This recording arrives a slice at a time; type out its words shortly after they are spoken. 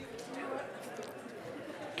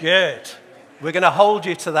Good. We're going to hold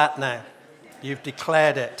you to that now. You've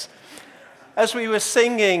declared it. As we were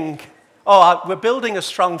singing, we're building a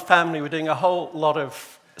strong family. We're doing a whole lot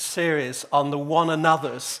of series on the one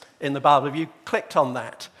another's in the Bible. If you clicked on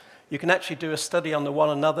that, you can actually do a study on the one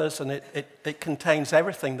another's, and it contains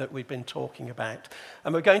everything that we've been talking about.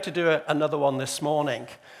 And we're going to do another one this morning.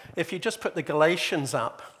 If you just put the Galatians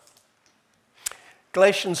up.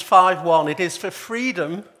 Galatians 5:1, it is for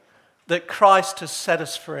freedom that Christ has set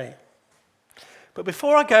us free. But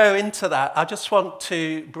before I go into that, I just want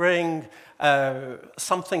to bring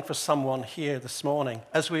something for someone here this morning.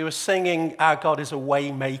 As we were singing, our God is a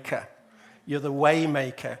way maker. You're the way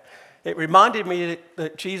maker. It reminded me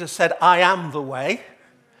that Jesus said, I am the way,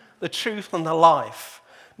 the truth, and the life.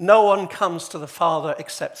 No one comes to the Father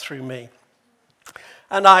except through me.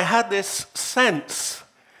 And I had this sense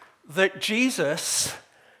that Jesus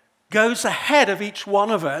goes ahead of each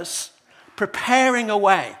one of us, preparing a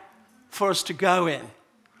way for us to go in.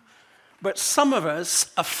 But some of us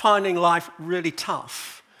are finding life really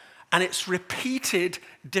tough, and it's repeated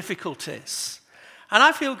difficulties. And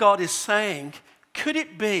I feel God is saying, could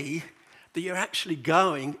it be that you're actually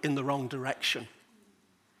going in the wrong direction?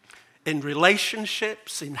 In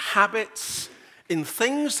relationships, in habits, in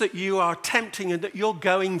things that you are attempting and that you're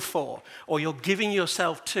going for, or you're giving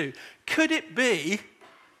yourself to. Could it be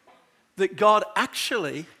that God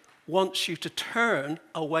actually wants you to turn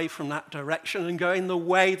away from that direction and go in the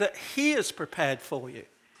way that He has prepared for you?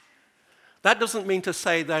 That doesn't mean to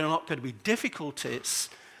say there are not going to be difficulties,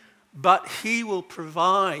 but He will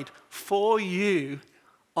provide for you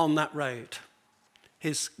on that road.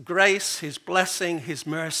 His grace, His blessing, His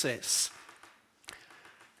mercies.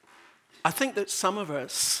 I think that some of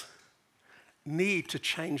us need to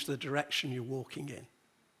change the direction you're walking in,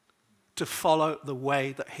 to follow the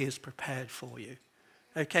way that He has prepared for you.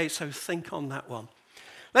 Okay, so think on that one.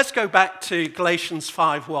 Let's go back to Galatians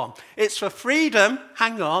 5:1. It's for freedom.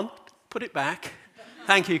 Hang on, put it back.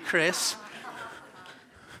 Thank you, Chris.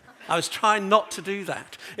 I was trying not to do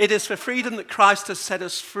that. It is for freedom that Christ has set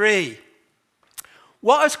us free.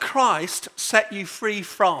 What has Christ set you free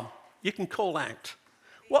from? You can call out.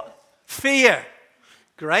 What? Fear.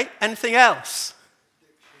 Great. Anything else?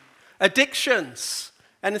 Addictions.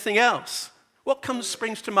 Anything else? What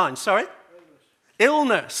springs to mind? Sorry?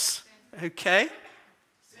 Illness. Okay.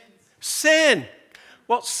 Sin.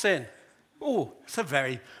 What's sin? Oh, it's a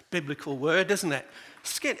very biblical word, isn't it?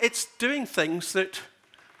 Sin. It's doing things that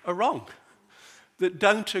are wrong, that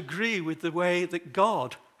don't agree with the way that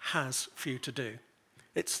God has for you to do.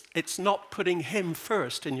 It's not putting Him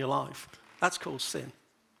first in your life. That's called sin.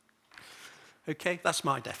 Okay, that's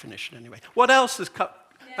my definition anyway. What else is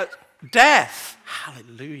death?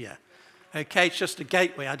 Hallelujah. Okay, it's just a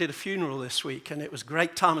gateway. I did a funeral this week, and it was a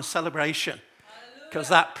great time of celebration because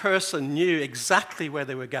that person knew exactly where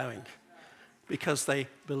they were going because they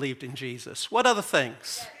believed in Jesus. What other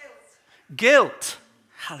things? Guilt.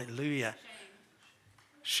 Hallelujah.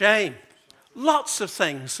 Shame. Lots of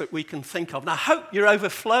things that we can think of. And I hope you're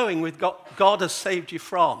overflowing with God has saved you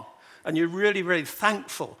from, and you're really, really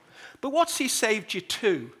thankful. But what's He saved you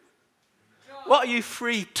to? Joy. What are you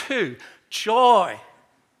free to? Joy.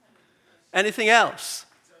 Anything else?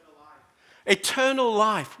 Eternal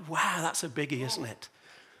life. Wow, that's a biggie, isn't it?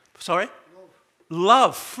 Sorry?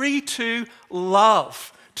 Love. Free to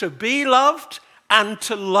love. To be loved and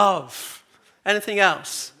to love. Anything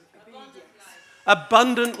else?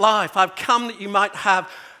 Abundant life. I've come that you might have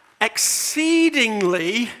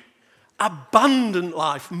exceedingly abundant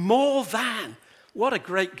life. More than. What a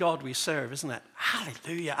great God we serve, isn't it?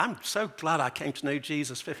 Hallelujah. I'm so glad I came to know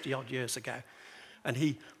Jesus 50-odd years ago. And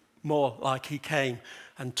He came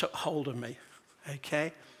and took hold of me.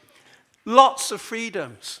 Okay? Lots of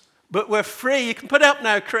freedoms. But we're free. You can put it up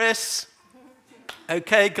now, Chris.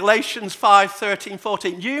 Okay, Galatians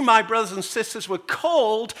 5:13-14. You, my brothers and sisters, were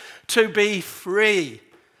called to be free.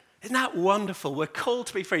 Isn't that wonderful? We're called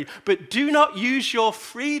to be free. But do not use your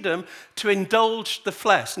freedom to indulge the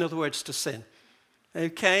flesh. In other words, to sin.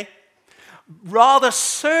 Okay? Rather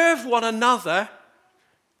serve one another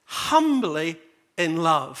humbly in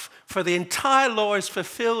love. For the entire law is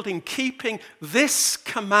fulfilled in keeping this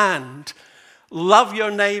command. Love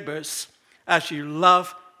your neighbors as you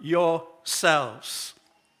love yourselves.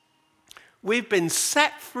 We've been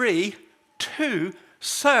set free to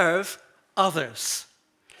serve others.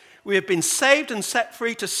 We have been saved and set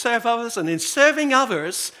free to serve others, and in serving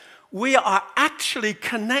others, we are actually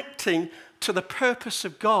connecting to the purpose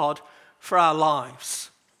of God for our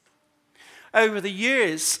lives. Over the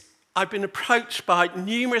years, I've been approached by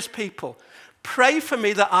numerous people Pray for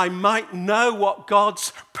me that I might know what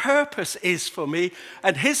God's purpose is for me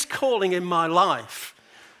and his calling in my life.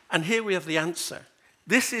 And here we have the answer.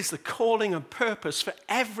 This is the calling and purpose for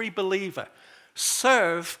every believer.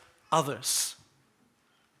 Serve others.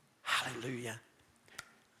 Hallelujah.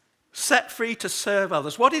 Set free to serve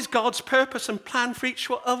others. What is God's purpose and plan for each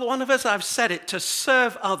one of us? I've said it, to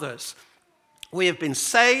serve others. We have been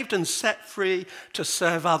saved and set free to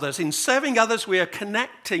serve others. In serving others, we are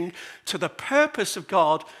connecting to the purpose of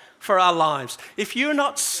God for our lives. If you're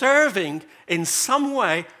not serving in some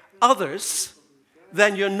way others,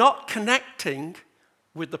 then you're not connecting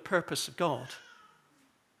with the purpose of God.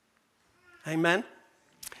 Amen?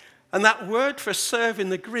 And that word for serve in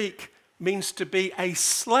the Greek means to be a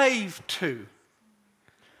slave to.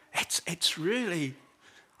 It's really,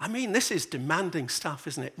 this is demanding stuff,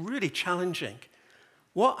 isn't it? Really challenging.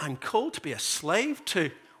 What, I'm called to be a slave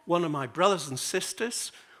to one of my brothers and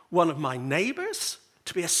sisters, one of my neighbors,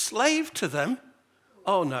 to be a slave to them?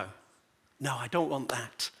 Oh, no. No, I don't want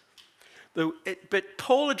that. But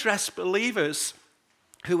Paul addressed believers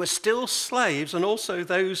who were still slaves and also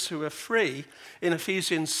those who are free in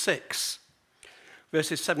Ephesians 6,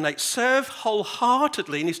 verses 7 and 8. Serve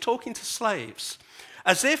wholeheartedly, and he's talking to slaves,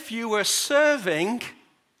 as if you were serving,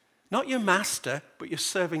 not your master, but you're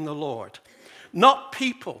serving the Lord, not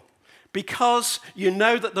people, because you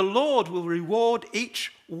know that the Lord will reward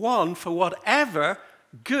each one for whatever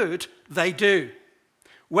good they do,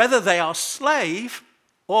 whether they are slave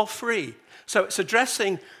or free. So it's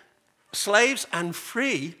addressing slaves and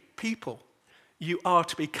free people. You are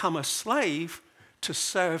to become a slave to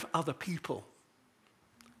serve other people.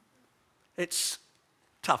 It's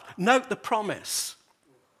tough. Note the promise.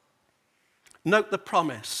 Note the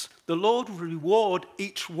promise. The Lord will reward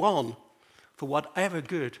each one for whatever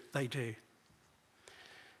good they do.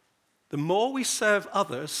 The more we serve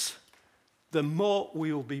others, the more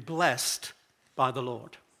we will be blessed by the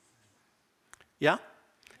Lord. Yeah?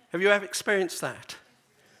 Have you ever experienced that?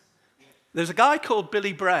 There's a guy called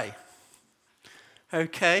Billy Bray.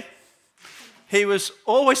 Okay? He was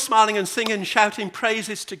always smiling and singing and shouting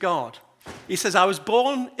praises to God. He says, I was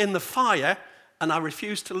born in the fire and I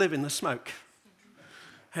refuse to live in the smoke.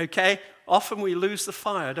 Okay? Often we lose the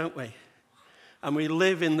fire, don't we? And we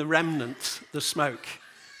live in the remnant, the smoke.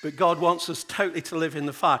 But God wants us totally to live in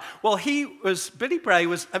the fire. Well, Billy Bray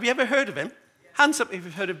was, have you ever heard of him? Hands up if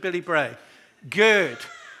you've heard of Billy Bray. Good.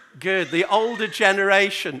 The older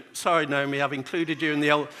generation. Sorry, Naomi, I've included you in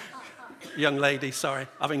the old, young lady, sorry.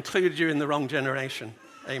 I've included you in the wrong generation.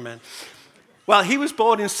 Amen. Well, he was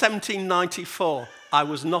born in 1794. I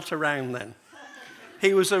was not around then.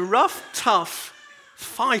 He was a rough, tough,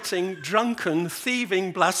 fighting, drunken,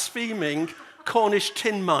 thieving, blaspheming Cornish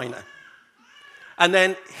tin miner. And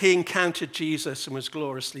then he encountered Jesus and was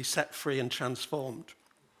gloriously set free and transformed.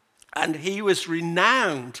 And he was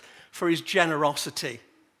renowned for his generosity.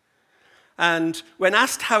 And when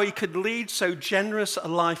asked how he could lead so generous a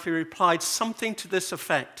life, he replied something to this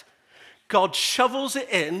effect: God shovels it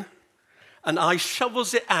in, and I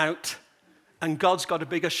shovels it out, and God's got a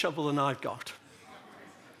bigger shovel than I've got.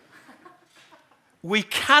 We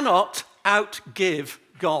cannot outgive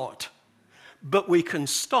God, but we can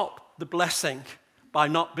stop the blessing by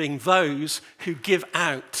not being those who give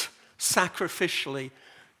out sacrificially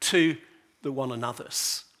to the one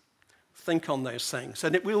another's. Think on those things.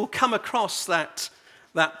 And we will come across that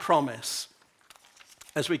promise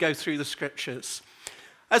as we go through the scriptures.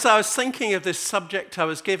 As I was thinking of this subject I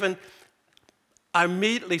was given, I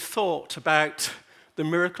immediately thought about the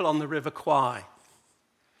miracle on the River Kwai.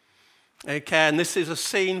 Okay, and this is a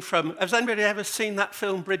scene from, has anybody ever seen that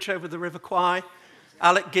film, Bridge Over the River Kwai?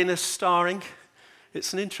 Alec Guinness starring.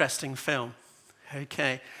 It's an interesting film.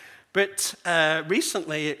 Okay. But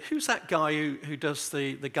recently, who's that guy who does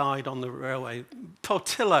the guide on the railway?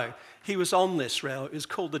 Portillo. He was on this rail. It was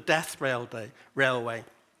called the Death Railway.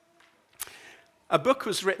 A book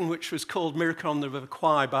was written which was called Miracle on the River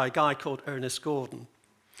Kwai by a guy called Ernest Gordon.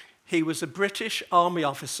 He was a British army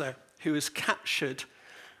officer who was captured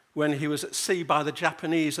when he was at sea by the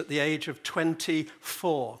Japanese at the age of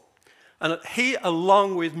 24. And he,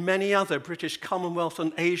 along with many other British Commonwealth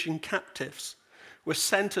and Asian captives, were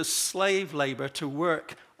sent as slave labor to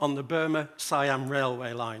work on the Burma-Siam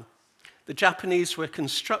railway line. The Japanese were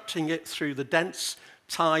constructing it through the dense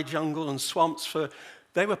Thai jungle and swamps, for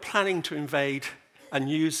they were planning to invade and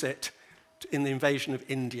use it in the invasion of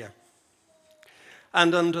India.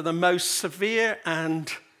 And under the most severe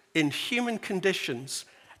and inhuman conditions,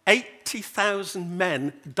 80,000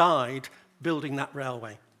 men died building that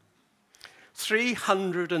railway.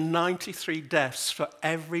 393 deaths for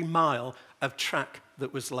every mile of track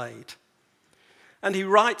that was laid. And he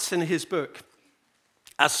writes in his book,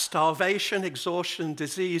 as starvation, exhaustion, and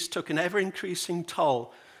disease took an ever-increasing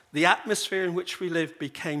toll, the atmosphere in which we live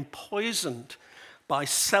became poisoned by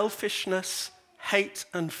selfishness, hate,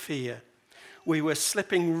 and fear. We were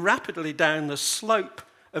slipping rapidly down the slope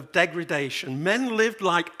of degradation. Men lived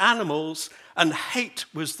like animals, and hate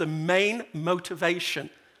was the main motivation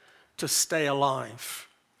to stay alive.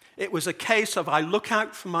 It was a case of I look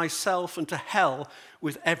out for myself and to hell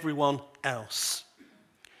with everyone else.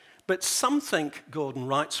 But something, Gordon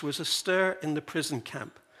writes, was astir in the prison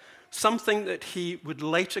camp, something that he would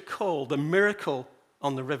later call the miracle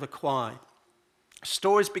on the River Kwai.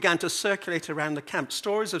 Stories began to circulate around the camp,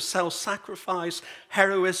 stories of self-sacrifice,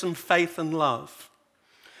 heroism, faith, and love.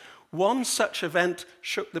 One such event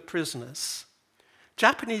shook the prisoners.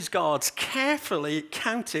 Japanese guards carefully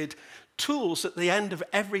counted tools at the end of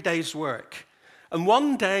every day's work, and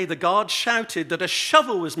one day the guard shouted that a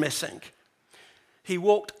shovel was missing. He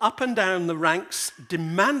walked up and down the ranks,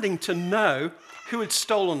 demanding to know who had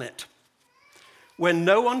stolen it. When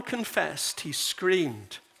no one confessed, he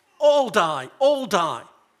screamed, "All die, all die."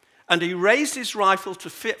 And he raised his rifle to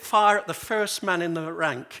fire at the first man in the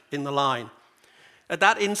rank, in the line. At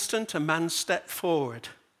that instant, a man stepped forward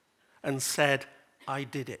and said, "I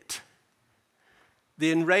did it."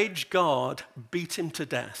 The enraged guard beat him to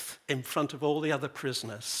death in front of all the other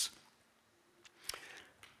prisoners.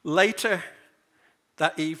 Later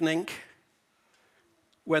that evening,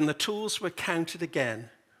 when the tools were counted again,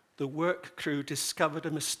 the work crew discovered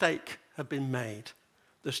a mistake had been made.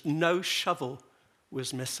 No shovel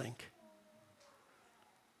was missing.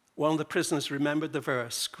 One of the prisoners remembered the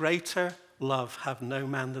verse, "Greater love have no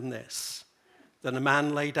man than this, than a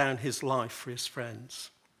man lay down his life for his friends."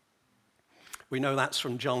 We know that's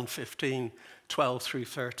from John 15, 12 through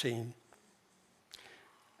 13.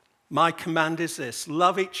 My command is this,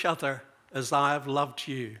 love each other as I have loved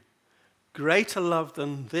you. Greater love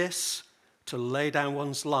than this, to lay down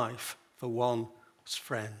one's life for one's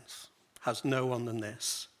friends, has no one than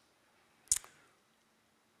this.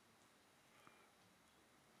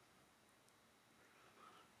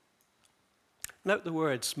 Note the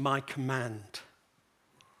words, my command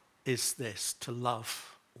is this, to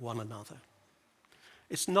love one another.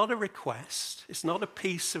 It's not a request. It's not a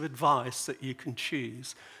piece of advice that you can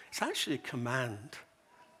choose. It's actually a command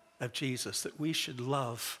of Jesus that we should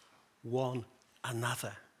love one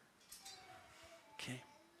another. Okay.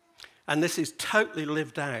 And this is totally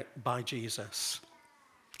lived out by Jesus.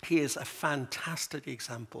 He is a fantastic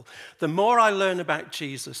example. The more I learn about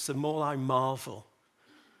Jesus, the more I marvel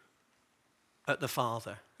at the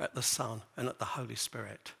Father, at the Son, and at the Holy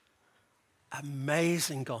Spirit.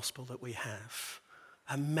 Amazing gospel that we have.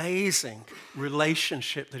 Amazing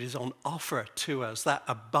relationship that is on offer to us, that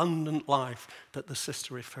abundant life that the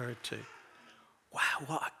sister referred to. Wow,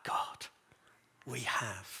 what a God we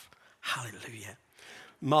have. Hallelujah.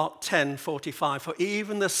 Mark 10:45, for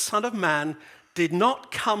even the Son of Man did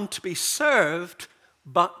not come to be served,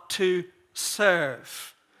 but to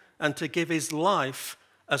serve, and to give his life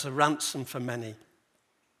as a ransom for many.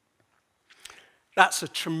 That's a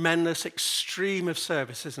tremendous extreme of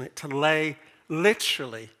service, isn't it? To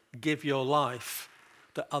literally give your life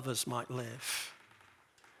that others might live.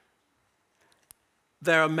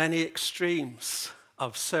 There are many extremes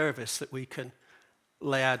of service that we can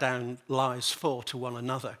lay our down lives for to one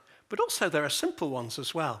another, but also there are simple ones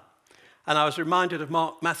as well. And I was reminded of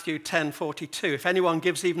Matthew 10:42. If anyone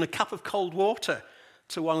gives even a cup of cold water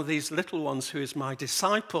to one of these little ones who is my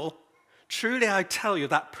disciple, truly I tell you,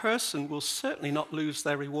 that person will certainly not lose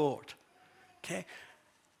their reward. Okay?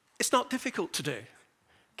 It's not difficult to do.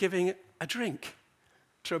 Giving a drink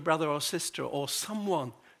to a brother or sister or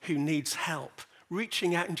someone who needs help,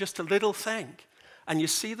 reaching out in just a little thing. And you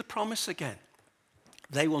see the promise again.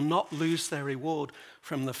 They will not lose their reward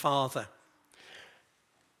from the Father.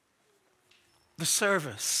 The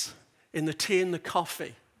service in the tea and the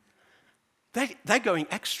coffee, they're going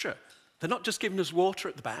extra. They're not just giving us water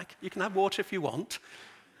at the back. You can have water if you want,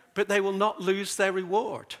 but they will not lose their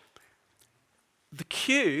reward. The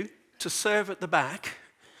queue to serve at the back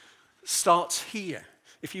starts here.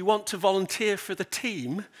 If you want to volunteer for the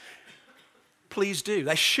team, please do.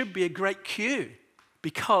 There should be a great queue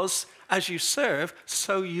because as you serve,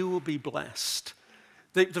 so you will be blessed.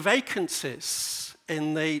 The vacancies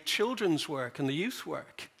in the children's work and the youth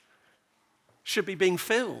work should be being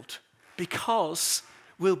filled because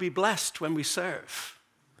we'll be blessed when we serve.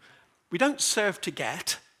 We don't serve to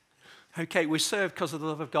get. Okay, we serve because of the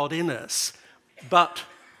love of God in us, but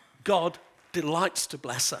God delights to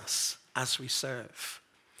bless us as we serve.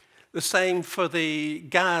 The same for the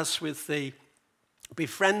gas with the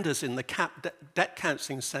befrienders in the debt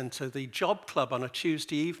counselling centre, the job club on a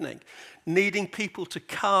Tuesday evening, needing people to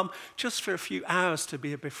come just for a few hours to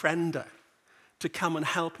be a befriender, to come and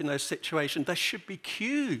help in those situations. There should be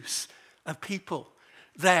queues of people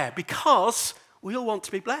there because we all want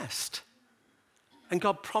to be blessed. And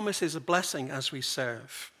God promises a blessing as we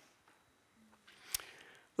serve.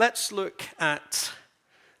 Let's look at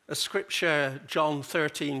a scripture, John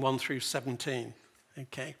 13, 1 through 17.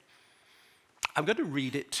 Okay. I'm going to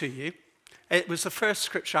read it to you. It was the first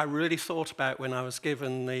scripture I really thought about when I was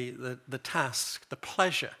given the task, the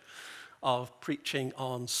pleasure of preaching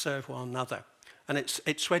on serve one another. And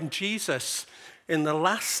it's when Jesus, in the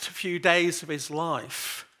last few days of his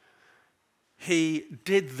life, he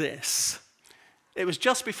did this. It was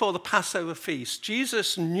just before the Passover feast.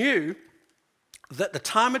 Jesus knew that the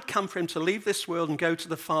time had come for him to leave this world and go to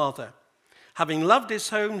the Father. Having loved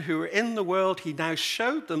his own who were in the world, he now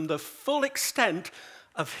showed them the full extent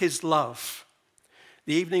of his love.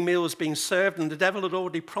 The evening meal was being served, and the devil had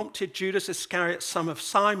already prompted Judas Iscariot, son of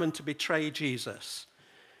Simon, to betray Jesus.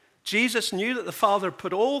 Jesus knew that the Father had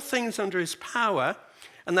put all things under his power,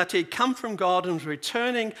 and that he had come from God and was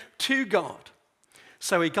returning to God.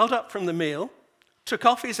 So he got up from the meal, took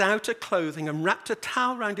off his outer clothing, and wrapped a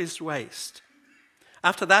towel round his waist.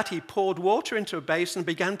 After that, he poured water into a basin and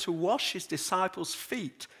began to wash his disciples'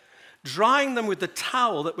 feet, drying them with the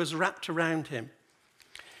towel that was wrapped around him.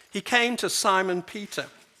 He came to Simon Peter,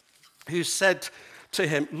 who said to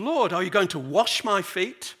him, "Lord, are you going to wash my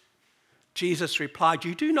feet?" Jesus replied,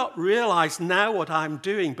 "You do not realize now what I'm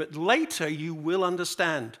doing, but later you will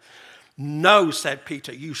understand." "No," said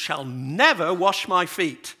Peter, "you shall never wash my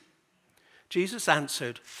feet." Jesus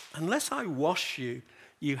answered, "Unless I wash you,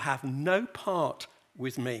 you have no part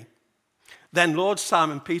with me." Then Lord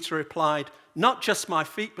Simon Peter replied, "Not just my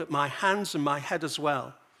feet, but my hands and my head as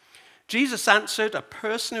well." Jesus answered, "A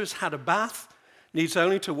person who has had a bath needs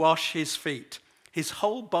only to wash his feet. His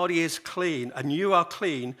whole body is clean, and you are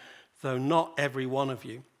clean, though not every one of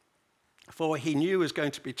you." For he knew he was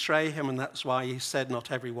going to betray him, and that's why he said not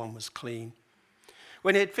everyone was clean.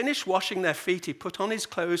 When he had finished washing their feet, he put on his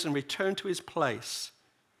clothes and returned to his place.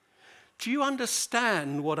 "Do you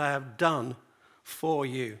understand what I have done for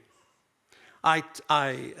you?"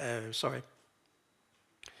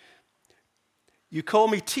 "You call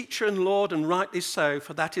me teacher and Lord, and rightly so,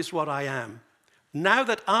 for that is what I am. Now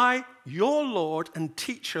that I, your Lord and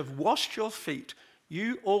teacher, have washed your feet,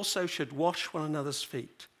 you also should wash one another's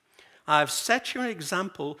feet. I have set you an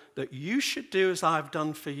example that you should do as I have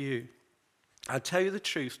done for you. I tell you the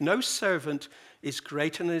truth, no servant is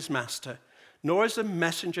greater than his master, nor is a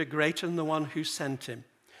messenger greater than the one who sent him.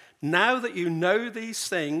 Now that you know these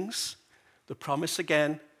things," the promise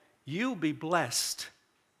again, "you'll be blessed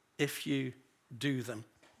if you do them."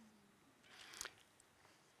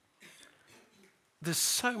 There's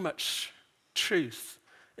so much truth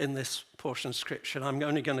in this portion of Scripture, and I'm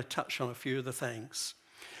only going to touch on a few of the things.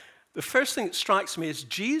 The first thing that strikes me is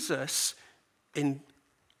Jesus, in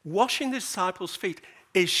washing the disciples' feet,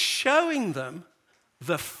 is showing them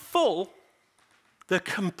the full, the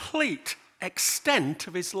complete extent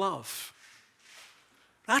of his love.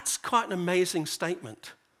 That's quite an amazing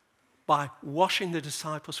statement. By washing the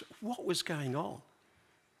disciples' feet, what was going on?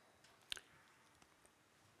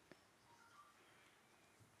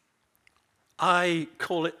 I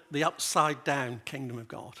call it the upside down kingdom of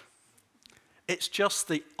God. It's just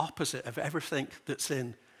the opposite of everything that's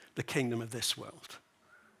in the kingdom of this world,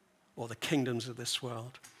 or the kingdoms of this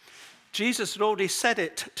world. Jesus had already said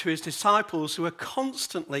it to his disciples, who are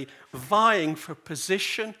constantly vying for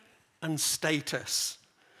position and status.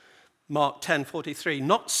 Mark 10:43,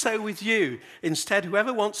 "Not so with you. Instead,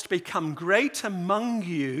 whoever wants to become great among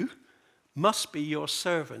you must be your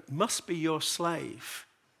servant, must be your slave."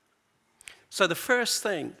 So the first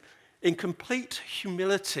thing, in complete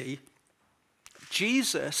humility,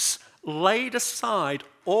 Jesus laid aside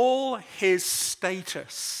all his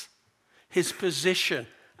status, his position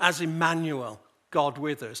as Emmanuel, God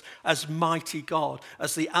with us, as mighty God,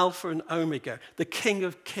 as the Alpha and Omega, the King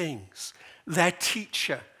of Kings, their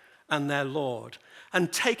teacher and their Lord,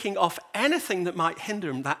 and taking off anything that might hinder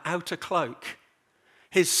him, that outer cloak,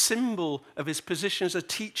 his symbol of his position as a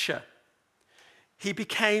teacher. He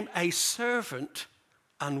became a servant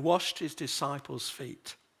and washed his disciples'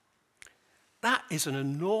 feet. That is an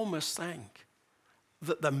enormous thing,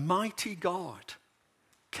 that the mighty God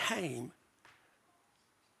came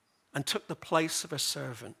and took the place of a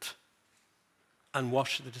servant and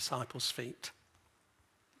washed the disciples' feet.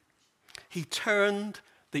 He turned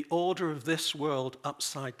the order of this world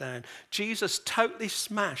upside down. Jesus totally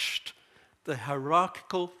smashed the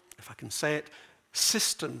hierarchical, if I can say it,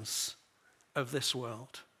 systems of this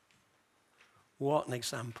world. What an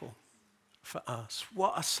example for us.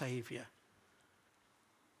 What a Savior.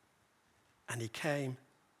 And he came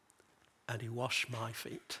and he washed my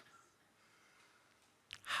feet.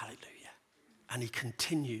 Hallelujah. And he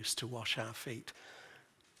continues to wash our feet.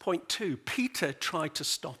 Point 2, Peter tried to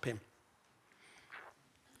stop him.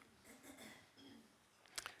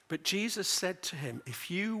 But Jesus said to him, if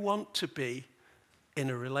you want to be in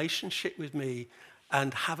a relationship with me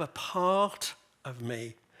and have a part of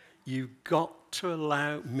me, you've got to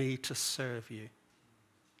allow me to serve you.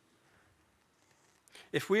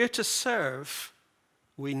 If we are to serve,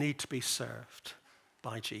 we need to be served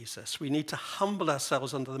by Jesus. We need to humble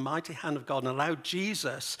ourselves under the mighty hand of God and allow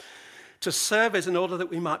Jesus to serve us in order that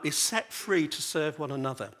we might be set free to serve one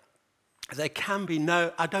another. There can be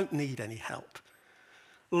no, I don't need any help.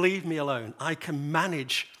 Leave me alone. I can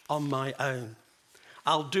manage on my own.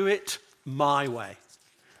 I'll do it my way.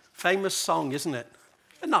 Famous song, isn't it?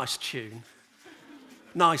 A nice tune.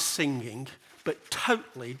 Nice singing, but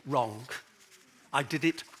totally wrong. I did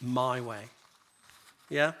it my way.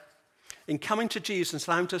 Yeah? In coming to Jesus and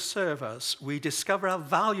allowing him to serve us, we discover our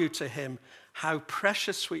value to him, how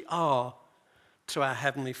precious we are to our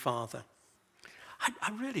Heavenly Father.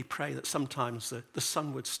 I really pray that sometimes the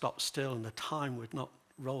sun would stop still and the time would not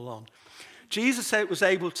roll on. Jesus was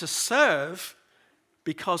able to serve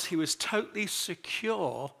because he was totally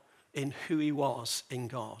secure in who he was in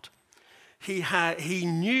God. He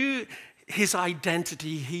knew his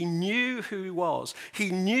identity. He knew who he was.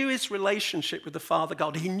 He knew his relationship with the Father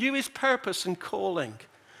God. He knew his purpose and calling,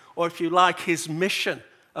 or if you like, his mission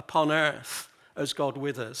upon earth as God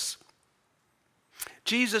with us.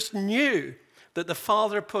 Jesus knew that the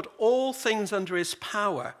Father had put all things under his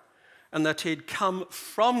power and that he had come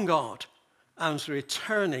from God and was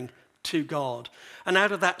returning to God. And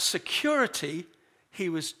out of that security, he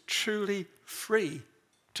was truly free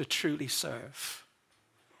to truly serve.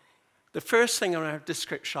 The first thing around this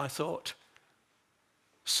scripture, I thought,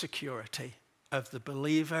 security of the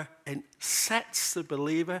believer, and sets the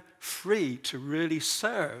believer free to really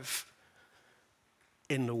serve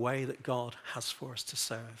in the way that God has for us to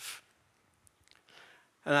serve.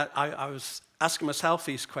 And I was asking myself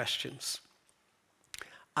these questions.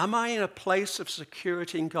 Am I in a place of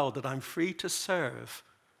security in God that I'm free to serve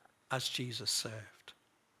as Jesus served?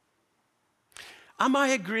 Am I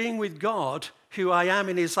agreeing with God who I am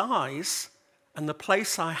in his eyes and the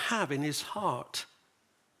place I have in his heart?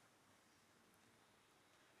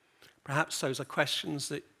 Perhaps those are questions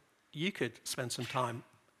that you could spend some time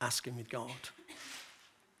asking with God.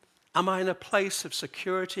 Am I in a place of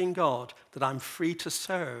security in God that I'm free to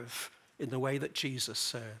serve in the way that Jesus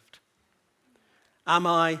served? Am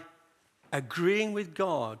I agreeing with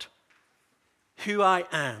God who I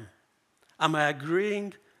am? Am I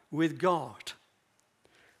agreeing with God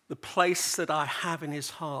the place that I have in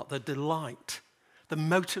his heart, the delight, the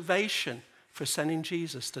motivation for sending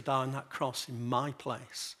Jesus to die on that cross in my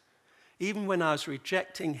place? Even when I was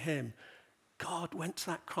rejecting him, God went to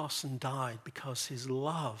that cross and died because his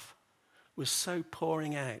love was so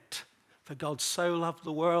pouring out. For God so loved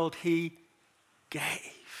the world, he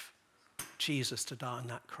gave Jesus to die on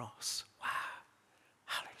that cross. Wow.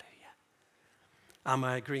 Hallelujah. Am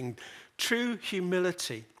I agreeing? True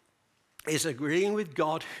humility is agreeing with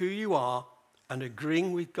God who you are, and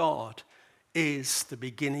agreeing with God is the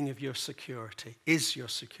beginning of your security, is your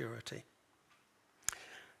security.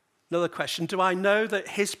 Another question, do I know that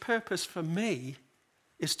his purpose for me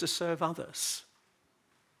is to serve others?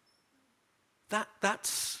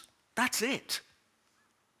 That's it.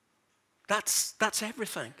 That's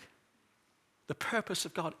everything. The purpose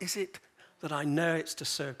of God, is it that I know it's to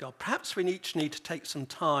serve God? Perhaps we each need to take some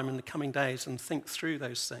time in the coming days and think through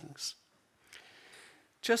those things.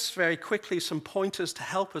 Just very quickly, some pointers to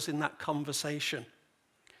help us in that conversation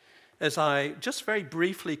as I just very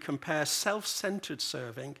briefly compare self-centered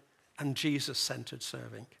serving and Jesus-centered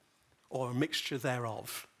serving, or a mixture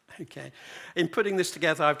thereof. Okay. In putting this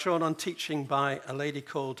together, I've drawn on teaching by a lady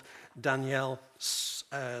called Danielle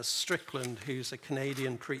Strickland, who's a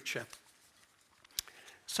Canadian preacher.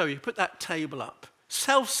 So you put that table up.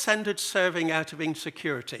 Self-centered serving out of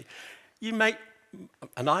insecurity. You may,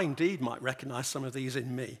 and I indeed might recognize some of these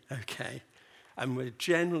in me, okay? And we're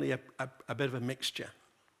generally a bit of a mixture.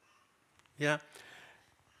 Yeah?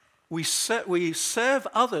 We serve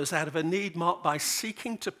others out of a need marked by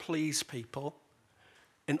seeking to please people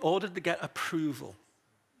in order to get approval.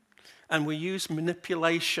 And we use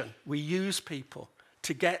manipulation. We use people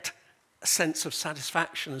to get a sense of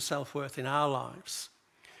satisfaction and self-worth in our lives.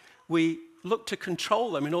 We look to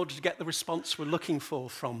control them in order to get the response we're looking for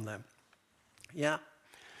from them. Yeah.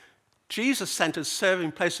 Jesus sent us serving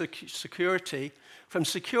in place of security from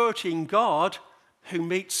security in God who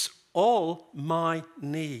meets all my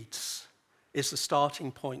needs is the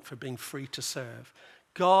starting point for being free to serve.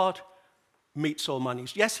 God meets all my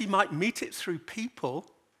needs. Yes, he might meet it through people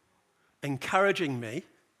encouraging me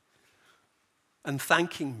and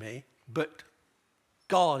thanking me, but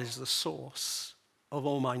God is the source of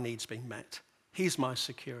all my needs being met. He's my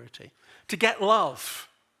security. To get love.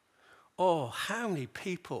 Oh, how many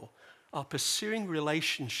people are pursuing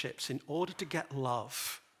relationships in order to get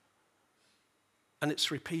love? And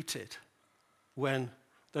it's repeated when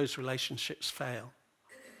those relationships fail.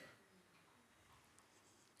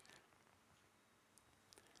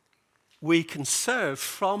 We can serve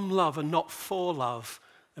from love and not for love,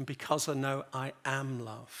 and because I know I am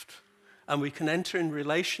loved. And we can enter in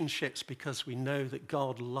relationships because we know that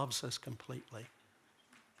God loves us completely.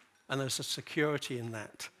 And there's a security in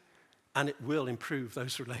that. And it will improve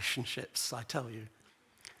those relationships, I tell you.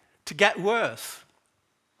 To get worth,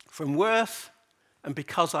 from worth and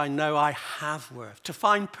because I know I have worth. To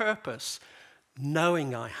find purpose,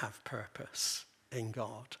 knowing I have purpose in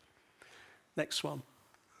God. Next one.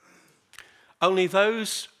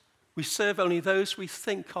 We serve only those we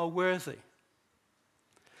think are worthy.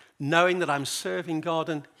 Knowing that I'm serving God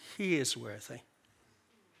and he is worthy.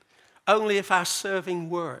 Only if our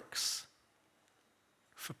serving works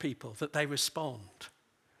for people, that they respond.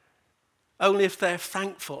 Only if they're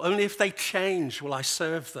thankful, only if they change will I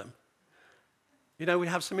serve them. You know, we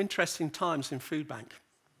have some interesting times in Food Bank,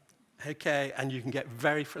 okay, and you can get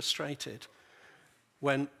very frustrated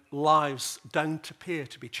when lives don't appear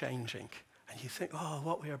to be changing. And you think, oh,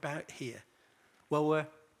 what we're about here. Well, we're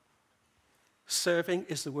serving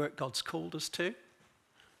is the work God's called us to.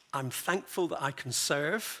 I'm thankful that I can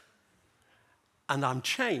serve, and I'm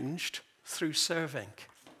changed through serving.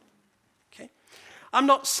 Okay? I'm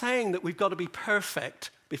not saying that we've got to be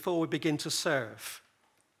perfect before we begin to serve.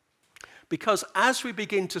 Because as we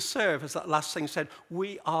begin to serve, as that last thing said,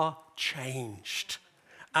 we are changed.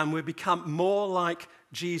 And we become more like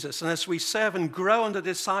Jesus. And as we serve and grow under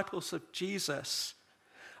disciples of Jesus,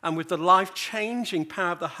 and with the life-changing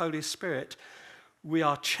power of the Holy Spirit, we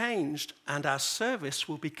are changed and our service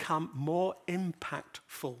will become more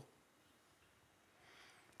impactful.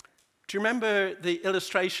 Do you remember the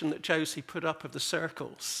illustration that Josie put up of the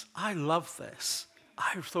circles? I love this.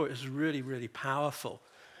 I thought it was really, really powerful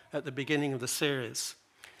at the beginning of the series.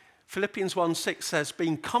 Philippians 1:6 says,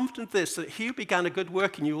 being confident of this, that he who began a good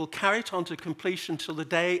work in you will carry it on to completion till the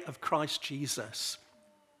day of Christ Jesus.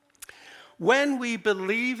 When we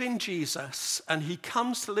believe in Jesus and he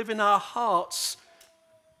comes to live in our hearts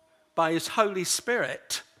by his Holy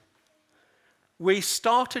Spirit, we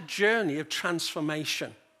start a journey of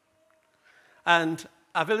transformation. And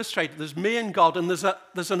I've illustrated there's me and God and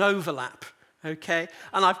there's an overlap. Okay,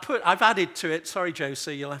 and I've added to it, sorry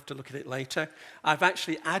Josie, you'll have to look at it later. I've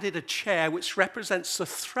actually added a chair which represents the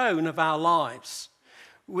throne of our lives.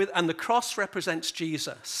 And the cross represents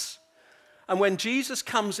Jesus. And when Jesus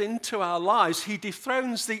comes into our lives, he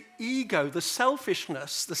dethrones the ego, the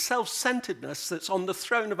selfishness, the self-centeredness that's on the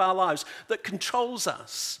throne of our lives that controls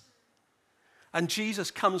us. And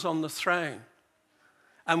Jesus comes on the throne.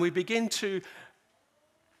 And we begin to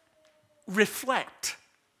reflect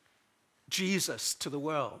Jesus to the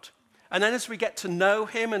world. And then as we get to know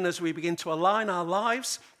him and as we begin to align our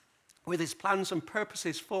lives with his plans and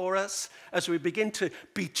purposes for us, as we begin to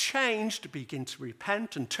be changed, begin to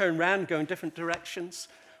repent and turn around and go in different directions,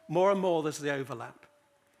 more and more there's the overlap.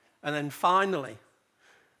 And then finally,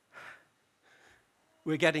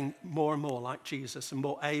 we're getting more and more like Jesus and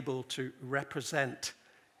more able to represent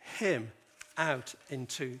him out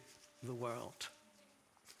into the world.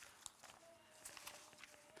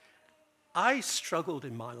 I struggled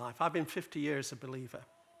in my life. I've been 50 years a believer.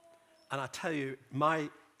 And I tell you, my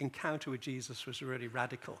encounter with Jesus was really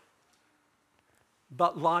radical.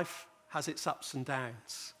 But life has its ups and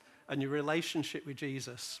downs. And your relationship with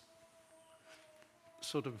Jesus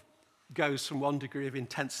sort of goes from one degree of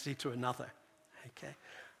intensity to another. Okay?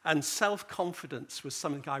 And self-confidence was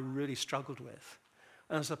something I really struggled with.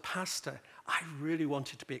 And as a pastor, I really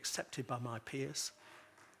wanted to be accepted by my peers.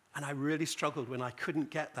 And I really struggled when I couldn't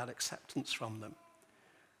get that acceptance from them.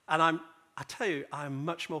 And I tell you, I'm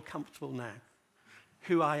much more comfortable now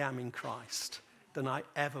who I am in Christ than I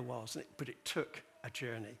ever was. But it took a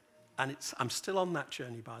journey. And I'm still on that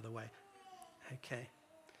journey, by the way. Okay.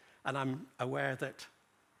 And I'm aware that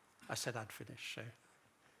I said I'd finish. So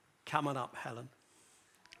come on up, Helen.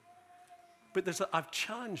 But I've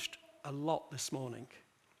challenged a lot this morning.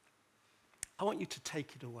 I want you to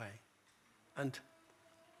take it away. And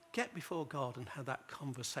get before God and have that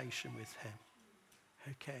conversation with him.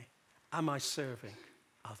 Okay, am I serving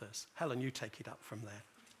others? Helen, you take it up from there.